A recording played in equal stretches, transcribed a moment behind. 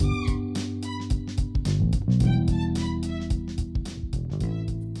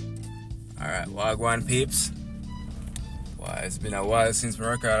Alright, Wagwan peeps. Why, it's been a while since we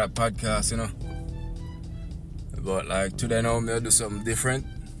recorded a podcast, But like today now, I'll do something different.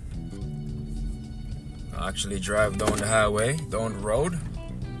 I'll actually drive down the highway, down the road,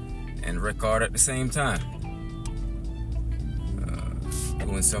 and record at the same time.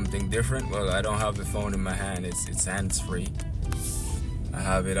 Doing something different. Well, I don't have the phone in my hand, it's hands-free. I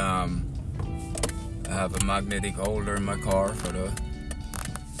have it, I have a magnetic holder in my car for the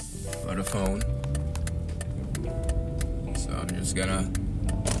phone. So I'm just gonna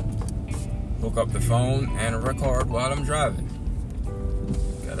hook up the phone and record while I'm driving.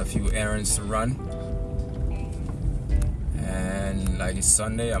 Got a few errands to run. And like it's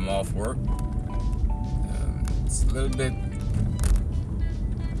Sunday, I'm off work. It's a little bit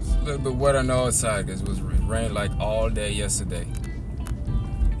wet on the outside because it was rain like all day yesterday.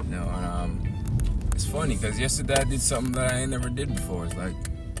 And it's funny because yesterday I did something that I never did before. It's like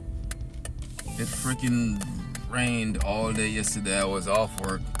it freaking rained all day yesterday. I was off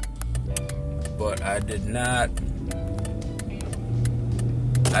work, but I did not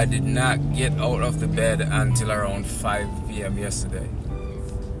get out of the bed until around 5 p.m. yesterday.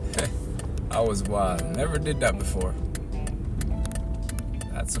 I was wild. Never did that before.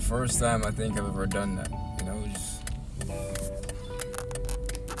 That's the first time I think I've ever done that.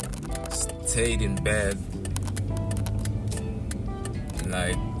 Just stayed in bed and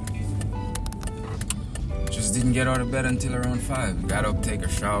like just didn't get out of bed until around 5. Got up, take a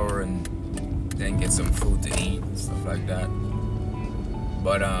shower, and then get some food to eat, stuff like that.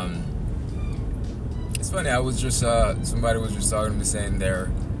 But it's funny. I was just somebody was just talking to me saying their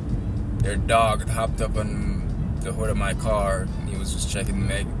dog hopped up on the hood of my car. And he was just checking the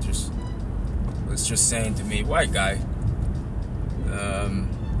mag. Was just saying to me, white guy.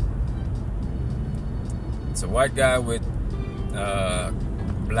 It's a white guy with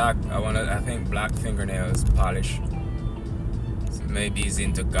black. I think black fingernails, polish. So maybe he's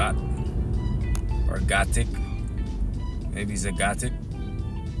into goth or gothic. Maybe he's a gothic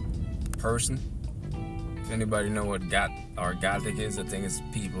person. If anybody know what goth or gothic is, I think it's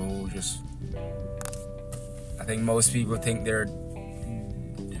people who just. I think most people think they're.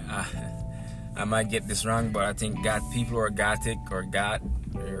 I might get this wrong, but I think people who are gothic or goth,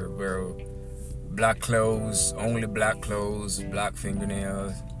 they wear black clothes, only black clothes, black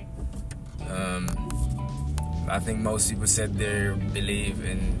fingernails. I think most people said they believe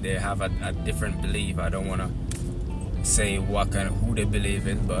and they have a different belief. I don't want to say who they believe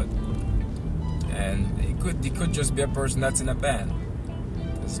in, but it could just be a person that's in a band.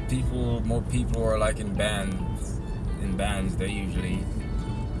 Because more people are like in bands, they usually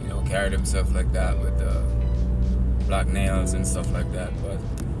carry themselves like that with black nails and stuff like that. But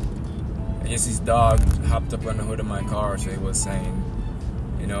I guess his dog hopped up on the hood of my car, so he was saying,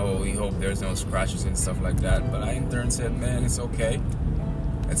 we hope there's no scratches and stuff like that. But I in turn said, man, it's okay.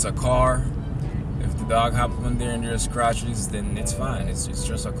 It's a car. If the dog hopped on there and there's scratches, then it's fine. It's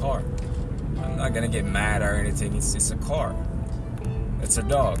just a car. I'm not gonna get mad or anything. It's a car. It's a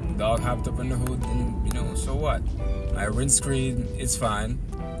dog. The dog hopped up on the hood, and so what? My windscreen, it's fine.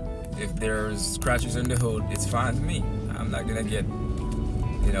 If there's scratches on the hood, it's fine to me. I'm not gonna get,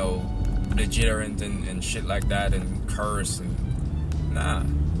 belligerent and shit like that and curse and nah.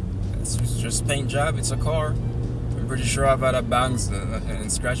 It's just paint job. It's a car. I'm pretty sure I've had bangs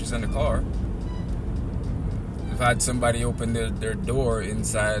and scratches on the car. I've had somebody open their door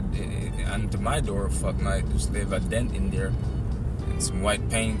inside onto my door. Just leave a dent in there and some white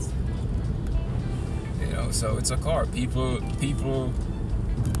paint. So it's a car. People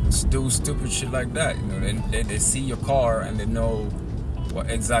do stupid shit like that. They see your car and they know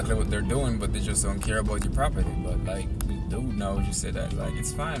exactly what they're doing, but they just don't care about your property. But like the dude knows, you said that like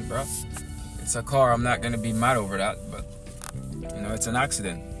it's fine, bro. It's a car. I'm not gonna be mad over that, but it's an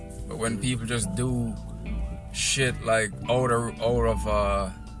accident. But when people just do shit like out of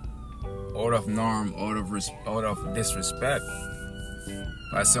norm, out of disrespect,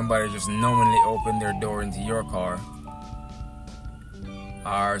 by somebody just knowingly open their door into your car,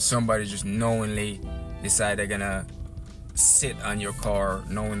 or somebody just knowingly decide they're gonna sit on your car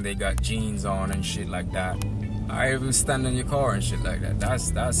knowing they got jeans on and shit like that, or even stand on your car and shit like that.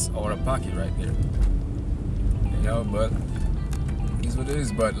 That's out of pocket right there. But it's what it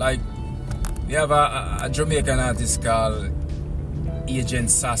is. But like, we have a Jamaican artist called Agent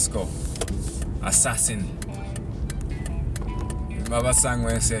Sasco, Assassin. You have a song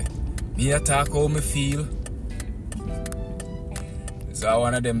where he say, "Me attack how me feel." So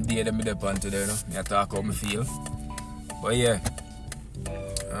one of them day them me up on today, Me attack how me feel. But yeah,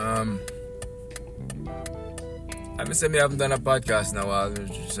 I say me haven't done a podcast in a while.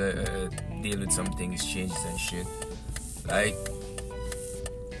 deal with some things, changes and shit. Like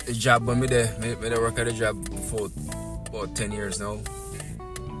the job when me there work at the job for about 10 years now.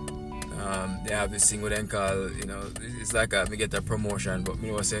 They have this thing with them call, you know, it's like me get a promotion, but me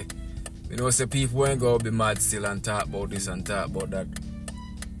know say people ain't gonna be mad still and talk about this and talk about that.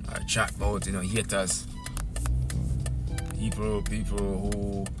 Or chat about, you know, haters. People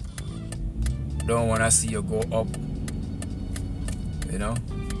who don't wanna see you go up. You know?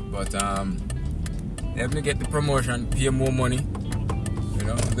 But let me get the promotion, pay more money, you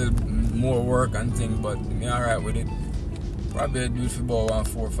know, a little more work and things, but me alright with it. Probably do it for about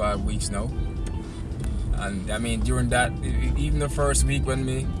 4 or 5 weeks now. And I mean during that, even the first week when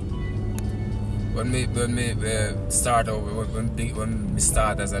me start over, when me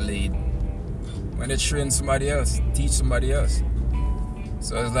start as a lead, when they train somebody else, teach somebody else.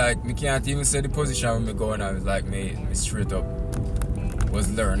 So it's like me can't even say the position when me going on. It's like me straight up was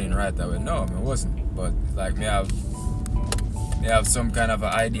learning right away. No, it wasn't. But it's like me have some kind of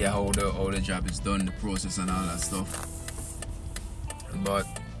an idea how the job is done, the process and all that stuff. But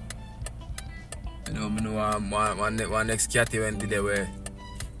you know, me know one next Cathy went there where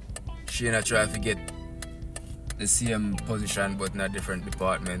she and I try to get the same position but in a different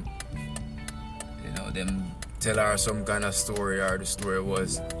department. You know, them tell her some kind of story, or the story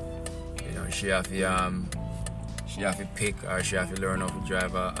was, you know, she have to pick, or she have to learn how to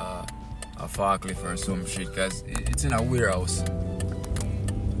drive a forklift or some shit, because it's in a warehouse.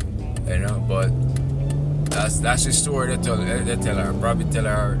 You know, but that's the story they tell her. Probably tell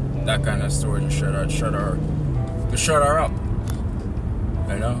her that kind of story to shut her up.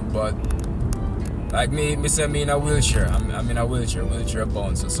 You know, but like me say me in a wheelchair. I'm in a wheelchair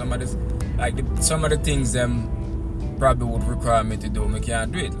bound. So some of the things them probably would require me to do, me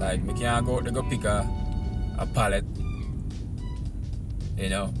can't do it. Like me can't go pick a pallet, you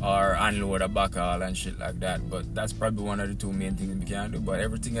know, or unload a backhaul and shit like that. But that's probably one of the two main things we can do. But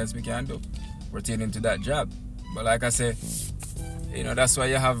everything else we can do pertaining to that job. But like I said, you know, that's why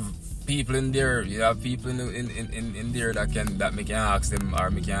you have people in there. You have people in there that me can ask them, or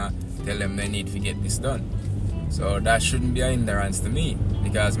me can tell them they need to get this done. So that shouldn't be a hindrance to me,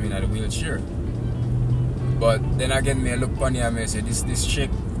 because me in a wheelchair. But then again, me look funny and me say this chick,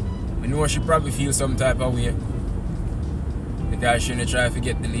 I know she probably feels some type of way, because she tried to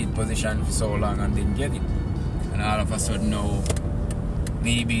get the lead position for so long and didn't get it. And all of a sudden now,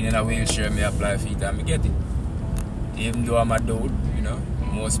 me being in a wheelchair, me apply for it and me get it. Even though I'm a dude, you know,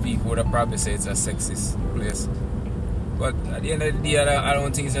 most people would have probably say it's a sexist place. But at the end of the day, I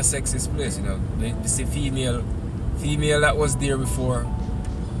don't think it's a sexist place, you know. It's a female that was there before,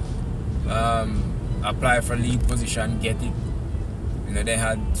 apply for lead position, get it. You know, they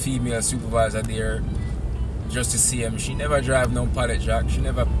had female supervisor there just to see him. She never drive no pallet jack. She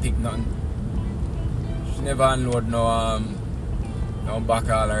never pick nothing. She never unload no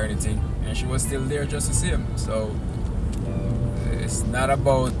backhaul or anything. And she was still there just to see him. So it's not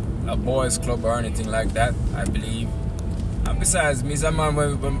about a boys club or anything like that, I believe. And besides, me as a man,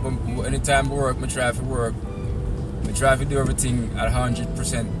 when anytime I work, I try to work. I try to do everything at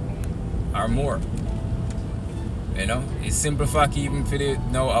 100% or more. You know, it's simple fact, even for the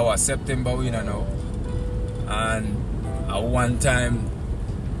now our September winner now. And one time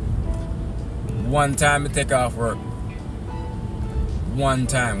I take off work. One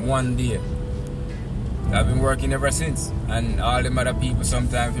day. I've been working ever since. And all them other people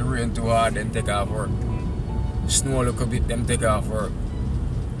sometimes if it rain too hard, then take off work. Snow look a bit, them take off work.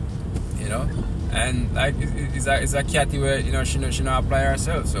 You know? And like it's a Cathy where, you know, she not apply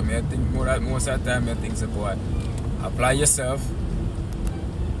herself. So I think most of the time I think so, boy, apply yourself.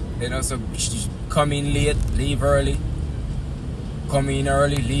 You know, so come in late, leave early. Come in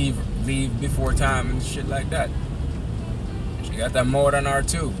early, leave before time and shit like that. She got that more than her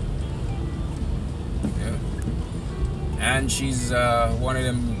too. Yeah. And she's one of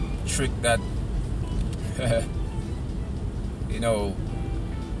them trick that you know,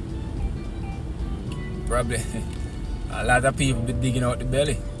 probably a lot of people be digging out the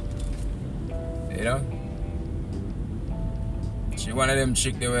belly. You know? She one of them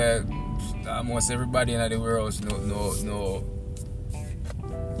chick that were almost everybody in the warehouse no,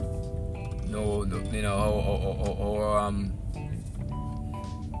 you know,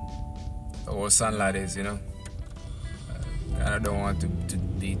 how sunlight is, you know. I don't want to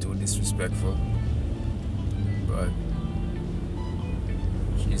be too disrespectful, but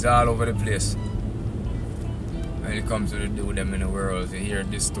she's all over the place. When it comes to the dude them in the world, you hear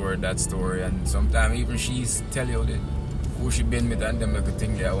this story, that story, and sometimes even she's tell you that who she been with and them could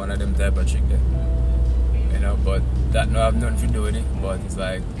think they're one of them type of chick there. You know, but that no have nothing to do with it. But it's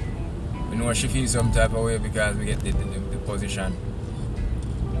like I know she feels some type of way because we get the position,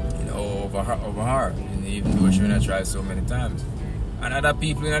 you know, over her. And even though she wanna try so many times. And other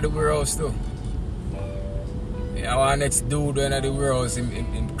people in the warehouse too. You know, our next dude in the warehouse,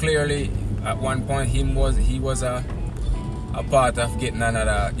 him clearly at one point he was a part of getting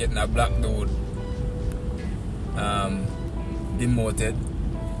a black dude demoted.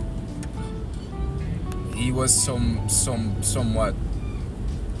 He was somewhat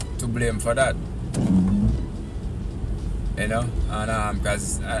to blame for that, you know, and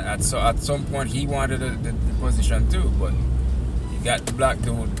because at some point he wanted the position too, but he got the black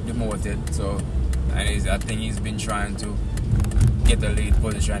dude demoted. So, and I think he's been trying to get the lead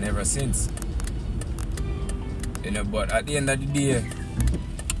position ever since, you know. But at the end of the day,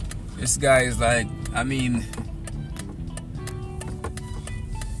 this guy is like, I mean,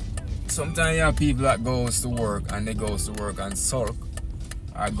 sometimes you have people that goes to work and they goes to work and sulk,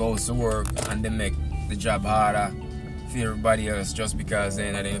 or goes to work and they make the job harder for everybody else just because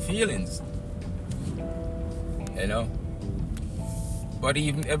they're not in feelings, you know. But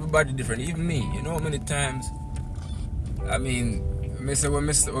even everybody different, even me, you know how many times, I mean, when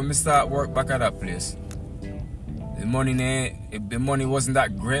me start work back at that place, the money wasn't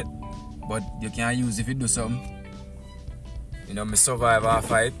that great, but you can use if you do something. You know, me survive our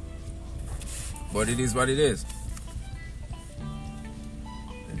fight, but it is what it is.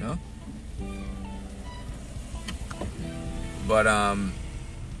 You know? But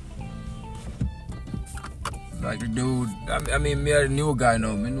like the dude, I mean, me a new guy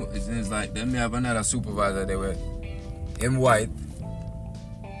now. Me know it's like then me have another supervisor there where him white,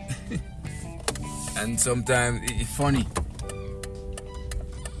 and sometimes it's funny.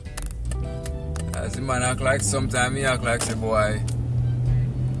 As the man act like, sometimes he act like say boy.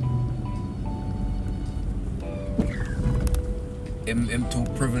 Him too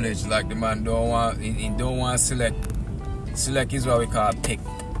privileged, like the man don't want he don't want to select is what we call pick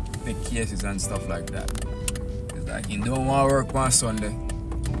cases and stuff like that. It's like he don't want to work on Sunday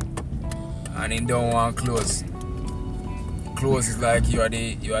and he don't want to close. Close is like you are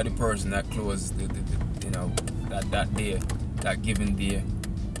the person that closes the you know that day, that given day.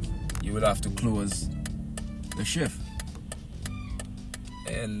 You will have to close the shift.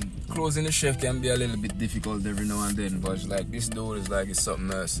 And closing the shift can be a little bit difficult every now and then, but it's like this dude is like it's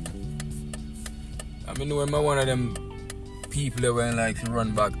something else. I mean, when I'm one of them people that when like to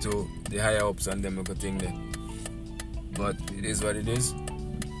run back to the higher ups and them good thing there. But it is what it is.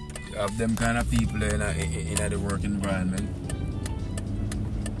 You have them kind of people in the work environment,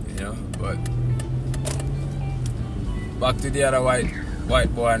 you know. But back to the other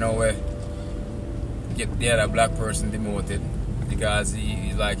white boy now where get the other black person demoted. Because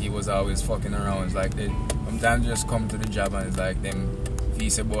he was always fucking around. It's like they sometimes just come to the job and it's like them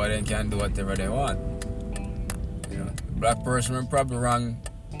visa boy they can do whatever they want. You know, the black person was probably wrong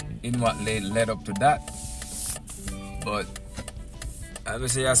in what led up to that. But I would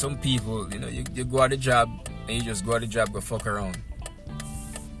say some people, you know, you go at the job and you just go at the job, go fuck around.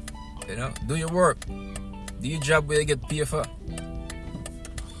 You know, do your work. Do your job where you get paid for.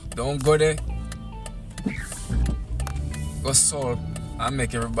 Don't go there. Go solve and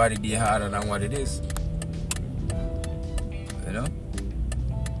make everybody be harder than what it is. You know?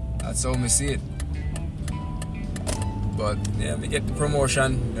 That's how me see it. But yeah, me get the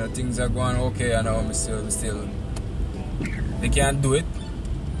promotion, you know, things are going okay. I know I'm still they can't do it.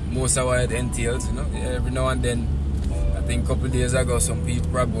 Most of what it entails, you know. Yeah, every now and then, I think a couple of days ago some people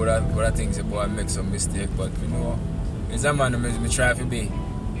probably would have think say, boy, I make some mistake, but you know, as a man me try to be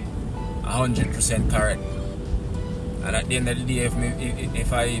 100% correct. And at the end of the day,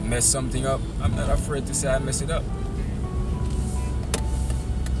 if I mess something up, I'm not afraid to say I mess it up.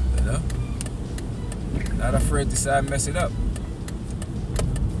 You know? Not afraid to say I mess it up.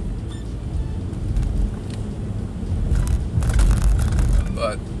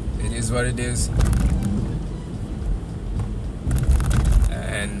 But it is what it is.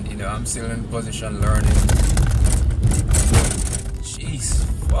 And you know, I'm still in position learning. Jeez,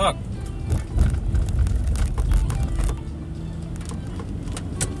 fuck.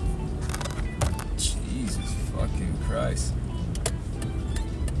 Christ.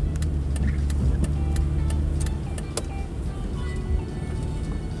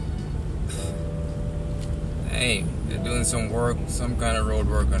 Hey, they're doing some work, some kind of road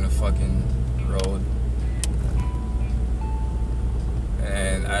work on the fucking road.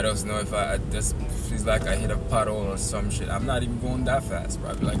 And I don't know if I just feels like I hit a puddle or some shit. I'm not even going that fast,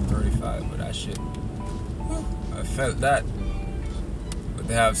 probably like 35, but that shit, I felt that. But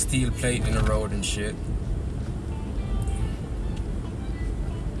they have steel plate in the road and shit.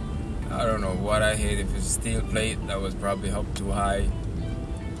 I don't know what I hit. If it's steel plate that was probably up too high,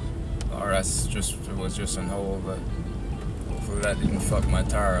 or it was just on hold. But hopefully that didn't fuck my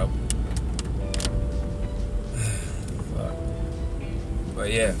tire up.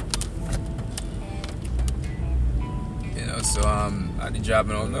 But yeah, you know. So at the job,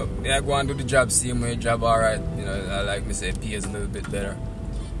 I don't know. Yeah, I go and do the job same way. Job alright. You know, I like me say it pays a little bit better.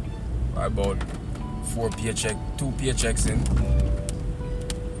 Or about 2 paychecks in.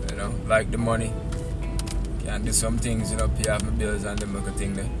 You know, like the money. Can do some things, you know, pay off my bills and them make a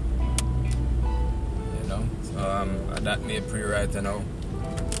thing there. You know, so that made pretty right, you know.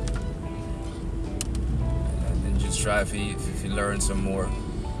 And then just try if you learn some more.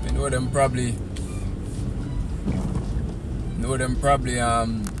 You know them probably,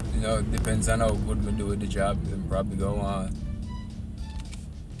 you know, depends on how good we do with the job. Them probably go on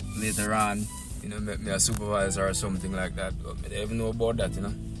later on, you know, make me a supervisor or something like that. But I don't even know about that, you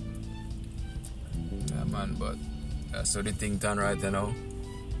know. Yeah, man, but that's how the thing turn right, you know.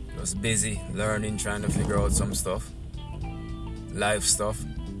 Just busy, learning, trying to figure out some stuff. Life stuff.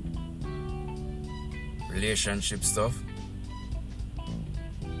 Relationship stuff.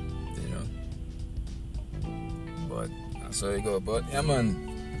 You know. But that's how you go. But yeah, man.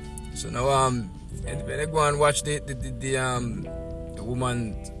 So now when I go and watch the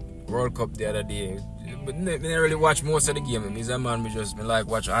Women World Cup the other day, but I didn't really watch most of the game. Me like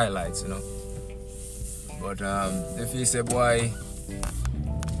watch highlights, you know. But if you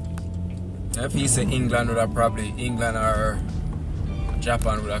say England would have probably England or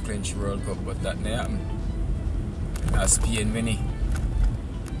Japan would have clinched World Cup, but that didn't happen. Spain many.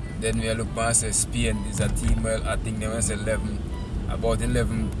 Then we look back and say Spain is a team. Well, I think they was about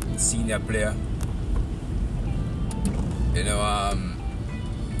 11 senior player. You know,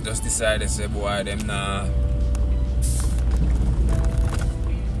 just decided to say, boy, them nah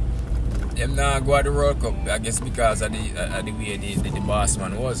go at the World Cup. I guess because of the way the boss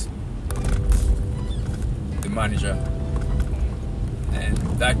man was, the manager, and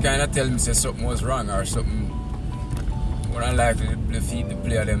that kind of tell me say something was wrong or something. When I like the feed the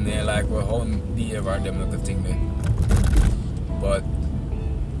player them there, like well, how behave or them little thing there. But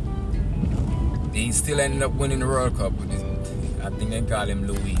he still ended up winning the World Cup with this, I think they call him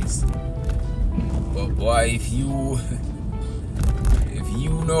Luis. But boy, if you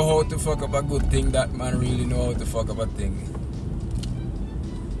know how to fuck up a good thing, that man really know how to fuck up a thing.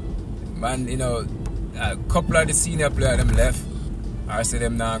 Man, you know, a couple of the senior players them left. I say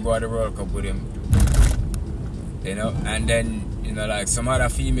them now go to the World Cup with him. You know, and then, you know, like some other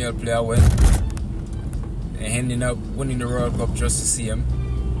female player went and ended up winning the World Cup just to see him.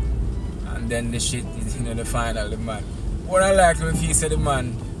 And then the shit, you know, the final, the man. What I like when he said the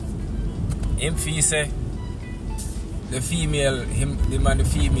man, him he say the female, the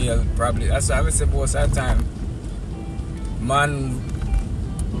female probably, that's what I would say most of the time. Man,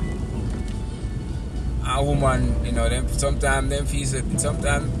 a woman, you know, them sometimes them fees it.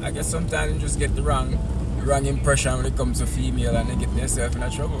 Sometimes I guess sometimes you just get the wrong impression when it comes to female and they get themselves in a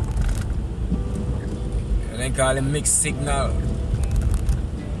trouble. And they call it mixed signal.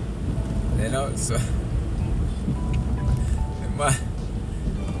 You know, so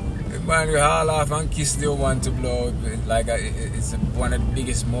the man will haul off and kiss the woman to blow. Like it's one of the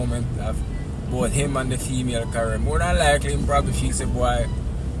biggest moments of both him and the female career. More than likely him probably feels a boy.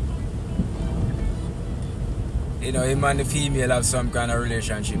 You know, him and the female have some kind of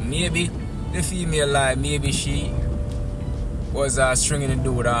relationship. Maybe the female lie, maybe she was stringing the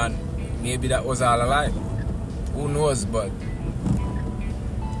dude on. Maybe that was all a lie. Who knows, but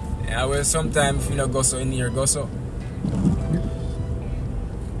yeah, well, sometimes if you know go so in here, go so.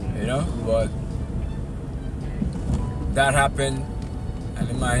 You know, but that happened and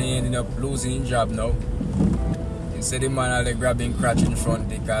the man ended up losing his job now. Instead the man had to grab him crotch in front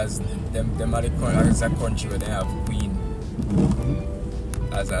because them are the country where they have queen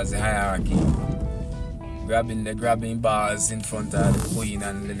as a hierarchy. Grabbing bars in front of the queen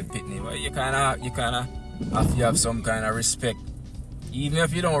and the pitney. Well, you kinda have to have some kind of respect. Even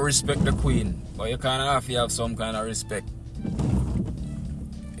if you don't respect the queen, but you kinda have to have some kind of respect.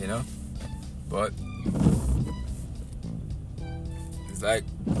 You know? But it's like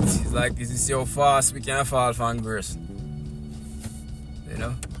this is how fast we can fall from grace. You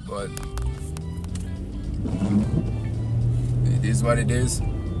know? But it is what it is.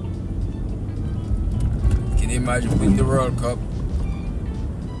 Can you imagine winning the World Cup?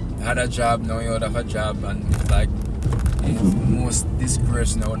 Had a job, now you don't have a job, and it's like it's most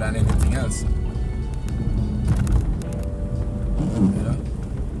disgrace now than anything else. You know?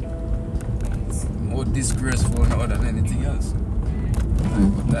 It's more disgraceful now than anything else.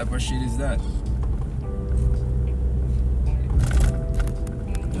 What type of shit is that?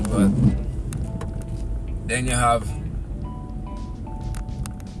 But then you have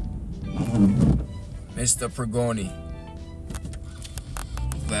Mr. Pregoni.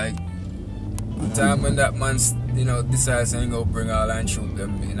 Like the time when that man, decides to go bring all and shoot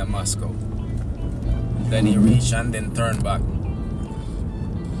them in Moscow. Then he reach and then turn back.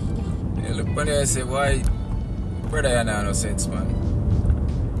 You look funny and say, why, brother, you know no sense, man.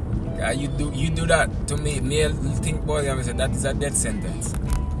 You do that to me. Me think about it and say that is a death sentence.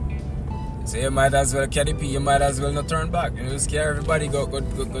 So you might as well KDP, you might as well not turn back. You know, scare everybody, go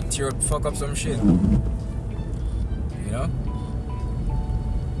tear up, fuck up some shit. You know?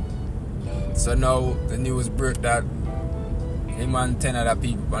 So now the news broke that him and 10 other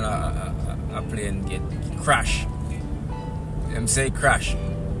people on a plane get crash. Them say crash.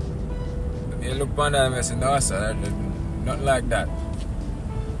 You look on that and say, no sir, nothing like that.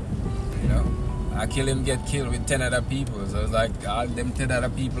 You know? I kill him get killed with 10 other people. So it's like all them 10 other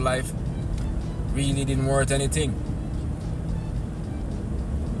people life really didn't worth anything.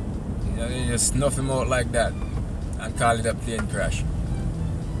 You know, they just snuff him out like that and call it a plane crash.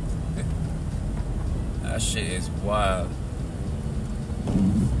 That shit is wild.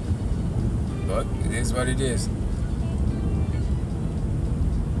 But it is what it is.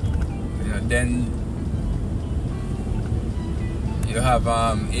 You know, then you have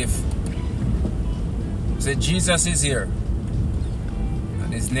if say Jesus is here,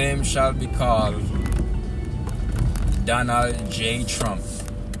 and his name shall be called Donald J. Trump.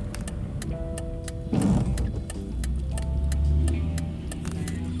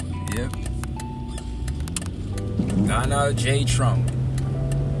 Yep. Donald J. Trump.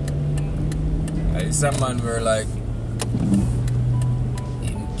 It's a man where like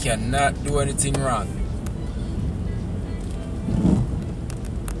he cannot do anything wrong.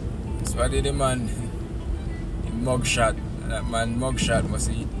 That's why the man mugshot. That man mugshot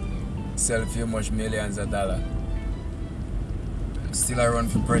must sell for much millions of dollars. Still I run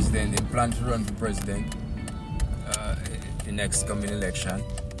for president. They plan to run for president the next coming election.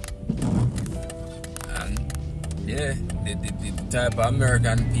 And yeah, the type of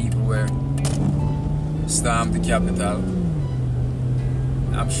American people where storm the Capitol.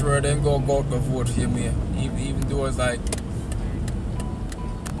 I'm sure they go out to vote for him here. Even though it's like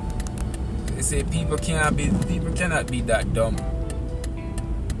they say people cannot be that dumb.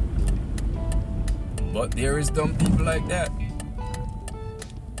 But there is dumb people like that.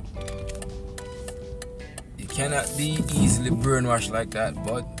 You cannot be easily brainwashed like that,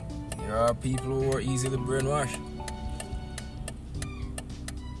 but there are people who are easily brainwashed.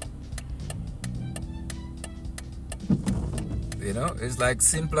 You know, it's like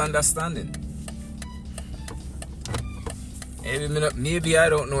simple understanding. Maybe I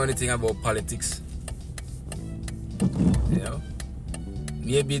don't know anything about politics. You know,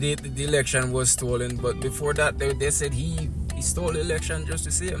 maybe the election was stolen, but before that they said he stole the election just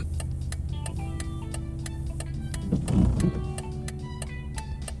to see him.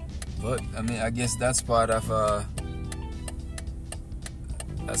 But I mean, I guess that's part of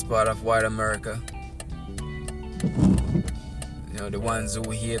white America. You know, the ones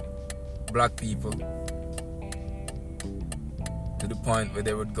who hate black people to the point where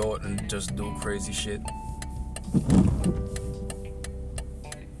they would go out and just do crazy shit.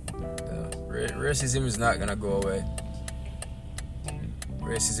 Racism is not gonna go away.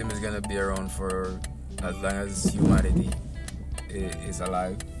 Racism is gonna be around for as long as humanity is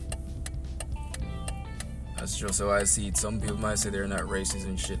alive. That's just how I see it. Some people might say they're not racist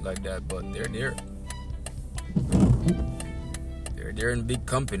and shit like that, but they're there. They're in big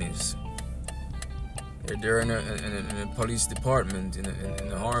companies. They're there in a police department, in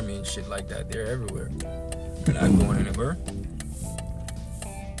the army and shit like that. They're everywhere. They're not going anywhere.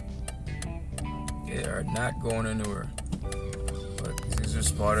 They are not going anywhere. But this is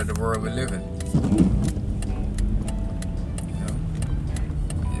just part of the world we live in.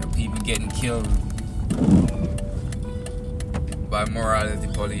 You know, people getting killed by morality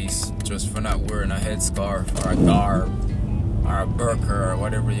police just for not wearing a headscarf or a garb or a burqa or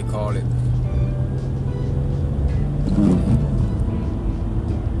whatever you call it.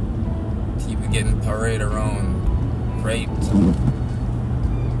 People getting paraded around, raped,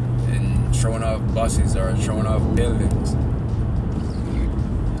 and thrown off buses or thrown off buildings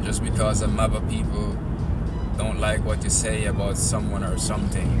just because a mob of people don't like what you say about someone or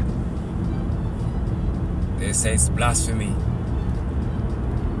something. They say it's blasphemy,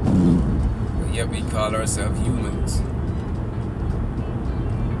 but yet we call ourselves humans.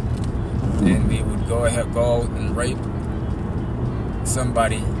 And we would go out and rape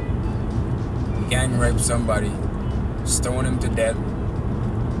somebody, gang rape somebody, stone him to death,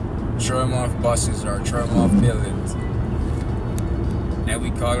 throw him off buses or throw him off buildings, and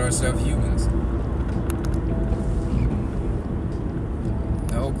we call ourselves humans.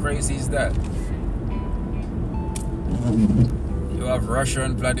 How crazy is that? You have Russia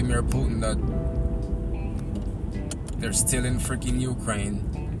and Vladimir Putin that they're still in freaking Ukraine.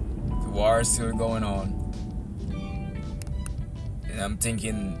 The war is still going on. And I'm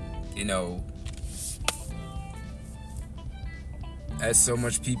thinking, you know, there's so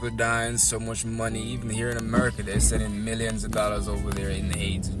much people dying, so much money. Even here in America, they're sending millions of dollars over there in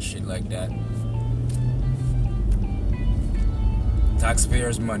AIDS and shit like that.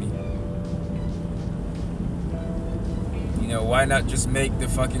 Taxpayers' money. You know, why not just make the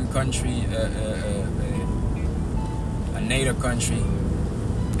fucking country a NATO country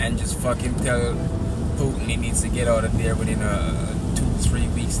and just fucking tell Putin he needs to get out of there within a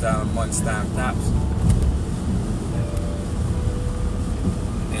 2-3 weeks time, months time tops.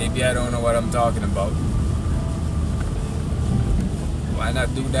 Maybe I don't know what I'm talking about. Why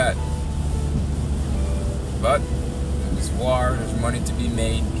not do that? But there's war, there's money to be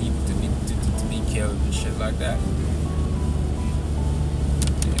made, people to be killed and shit like that.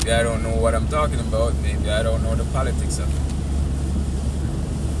 Maybe I don't know what I'm talking about. Maybe I don't know the politics of it.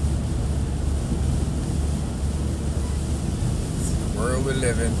 It's the world we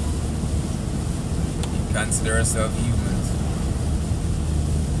live in. We consider ourselves humans.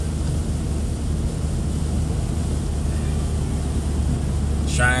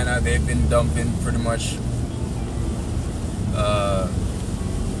 China, they've been dumping pretty much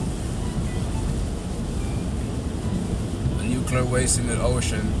nuclear waste in the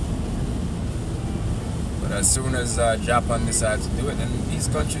ocean. But as soon as Japan decides to do it, and these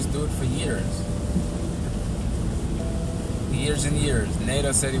countries do it for years. Years and years.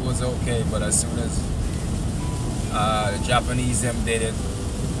 NATO said it was okay, but as soon as the Japanese them did it,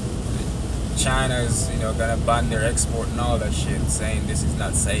 China is, you know, gonna ban their export and all that shit, saying this is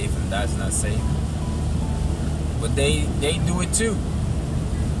not safe and that's not safe. But they do it too.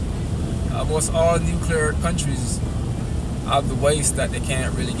 Almost all nuclear countries have the waste that they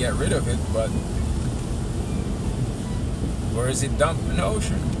can't really get rid of it, but where is it dumped? In the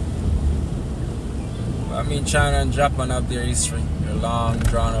ocean. I mean, China and Japan have their history, their long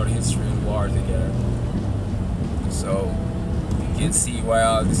drawn out history in war together. So you can see why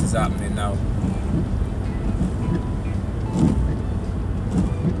all this is happening now.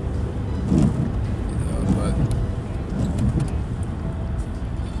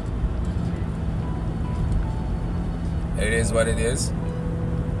 It is what it is.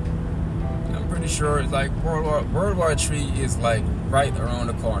 I'm pretty sure it's like World War III is like right around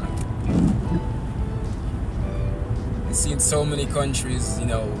the corner. I've seen so many countries, you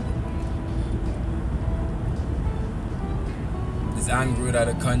know, there's anger at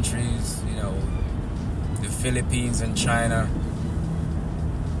other countries, you know, the Philippines and China.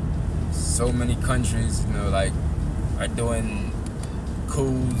 So many countries, you know, like are doing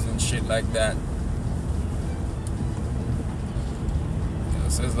coups and shit like that.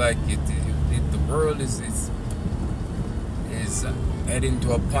 So it's like the world is heading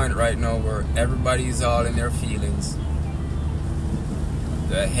to a point right now where everybody's all in their feelings.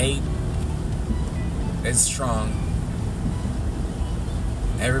 The hate is strong.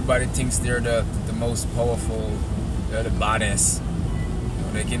 Everybody thinks they're the most powerful. They're the baddest. You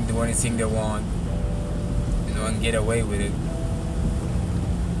know, they can do anything they want, you know, and get away with it.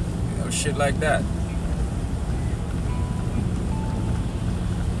 You know, shit like that.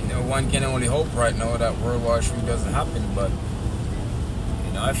 One can only hope right now that World War III doesn't happen, but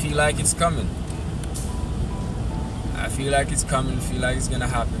you know, I feel like it's coming. I feel like it's coming. I feel like it's gonna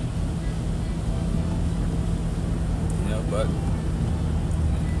happen. You know, but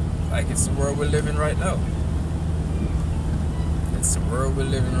like it's the world we're living right now. It's the world we're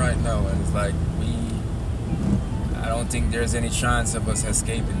living right now, and it's like I don't think there's any chance of us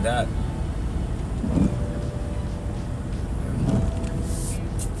escaping that.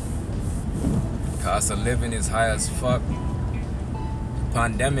 Cost of living is high as fuck. The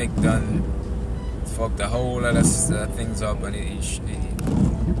pandemic done fucked a whole lot of things up, and it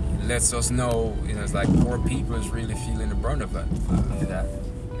lets us know, you know, it's like poor people is really feeling the brunt of that.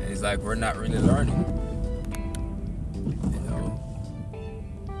 And it's like we're not really learning, you know.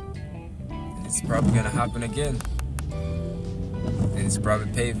 And it's probably gonna happen again, and it's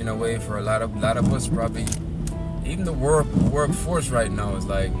probably paving a way for a lot of us. Probably even the workforce right now is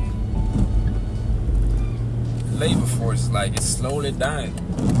like. Labor force, like it's slowly dying.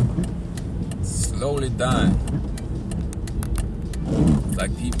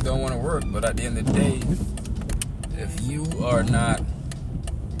 Like, people don't want to work, but at the end of the day, if you are not,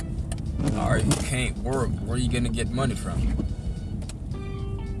 or if you can't work, where are you gonna get money from?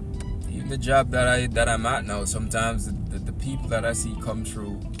 Even the job that I'm at now, sometimes the people that I see come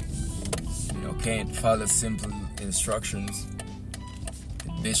through, can't follow simple instructions.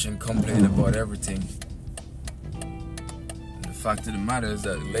 They bitch and complain about everything. And the fact of the matter is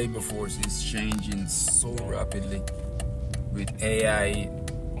that the labor force is changing so rapidly with AI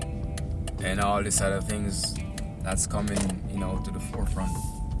and all these other things that's coming, to the forefront.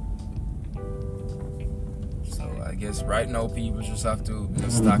 So I guess right now people just have to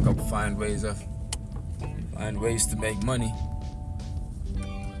stack up, find ways to make money.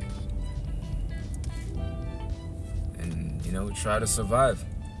 Try to survive.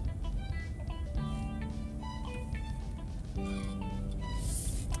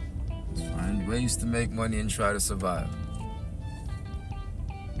 Find ways to make money and try to survive.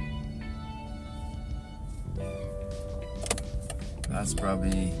 That's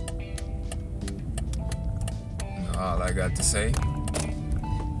probably all I got to say.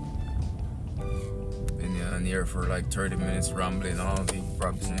 Been on here for like 30 minutes rambling on. People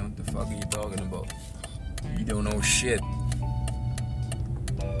probably saying, what the fuck are you talking about? You don't know shit.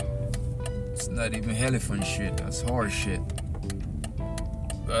 It's not even elephant shit, that's horse shit.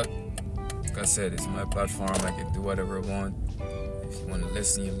 But like I said, it's my platform. I can do whatever I want. If you want to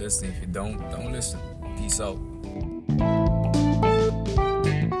listen, you listen. If you don't listen. Peace out.